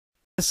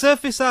The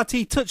Surface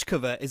RT touch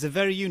cover is a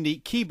very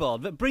unique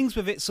keyboard that brings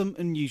with it some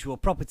unusual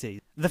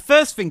properties. The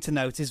first thing to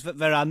note is that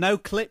there are no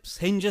clips,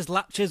 hinges,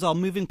 latches or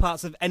moving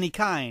parts of any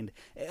kind.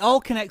 It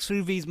all connects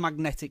through these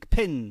magnetic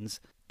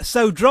pins.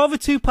 So draw the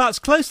two parts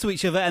close to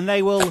each other and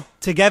they will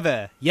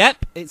together.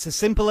 Yep, it's as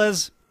simple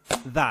as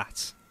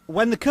that.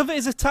 When the cover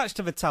is attached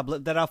to the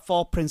tablet, there are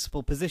four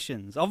principal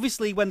positions.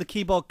 Obviously, when the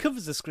keyboard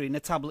covers the screen, the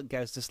tablet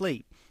goes to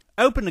sleep.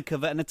 Open the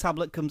cover and the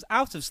tablet comes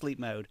out of sleep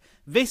mode.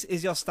 This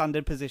is your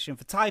standard position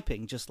for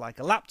typing, just like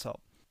a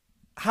laptop.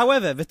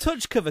 However, the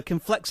touch cover can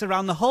flex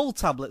around the whole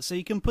tablet, so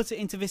you can put it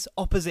into this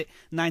opposite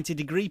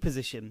 90-degree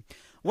position.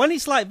 When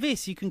it's like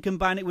this, you can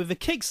combine it with a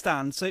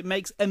kickstand, so it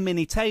makes a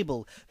mini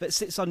table that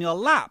sits on your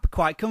lap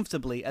quite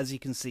comfortably, as you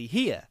can see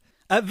here.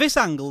 At this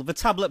angle, the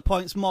tablet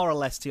points more or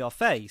less to your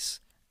face.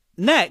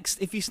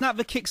 Next, if you snap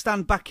the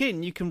kickstand back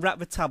in, you can wrap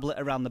the tablet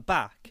around the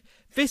back.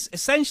 This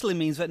essentially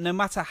means that no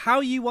matter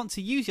how you want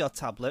to use your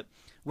tablet,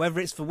 whether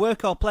it's for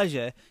work or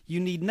pleasure, you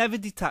need never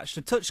detach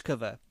the touch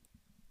cover.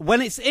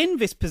 When it's in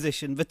this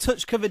position, the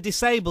touch cover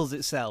disables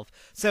itself,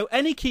 so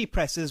any key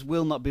presses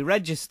will not be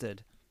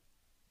registered.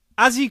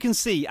 As you can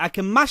see, I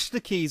can mash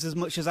the keys as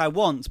much as I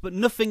want, but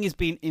nothing is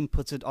being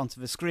inputted onto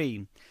the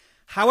screen.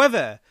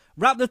 However,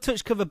 wrap the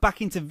touch cover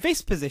back into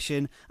this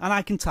position and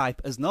I can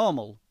type as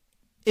normal.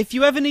 If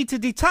you ever need to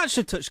detach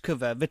the touch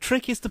cover, the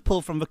trick is to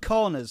pull from the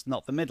corners,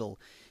 not the middle.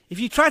 If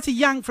you try to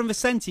yank from the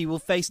centre, you will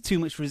face too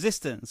much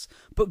resistance,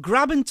 but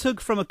grab and tug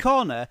from a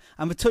corner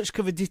and the touch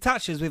cover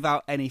detaches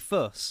without any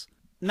fuss.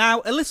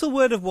 Now, a little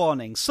word of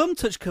warning, some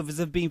touch covers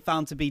have been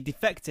found to be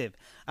defective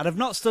and have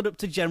not stood up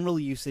to general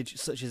usage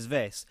such as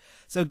this.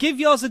 So give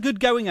yours a good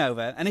going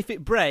over, and if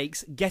it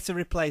breaks, get a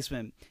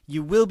replacement.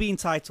 You will be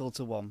entitled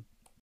to one.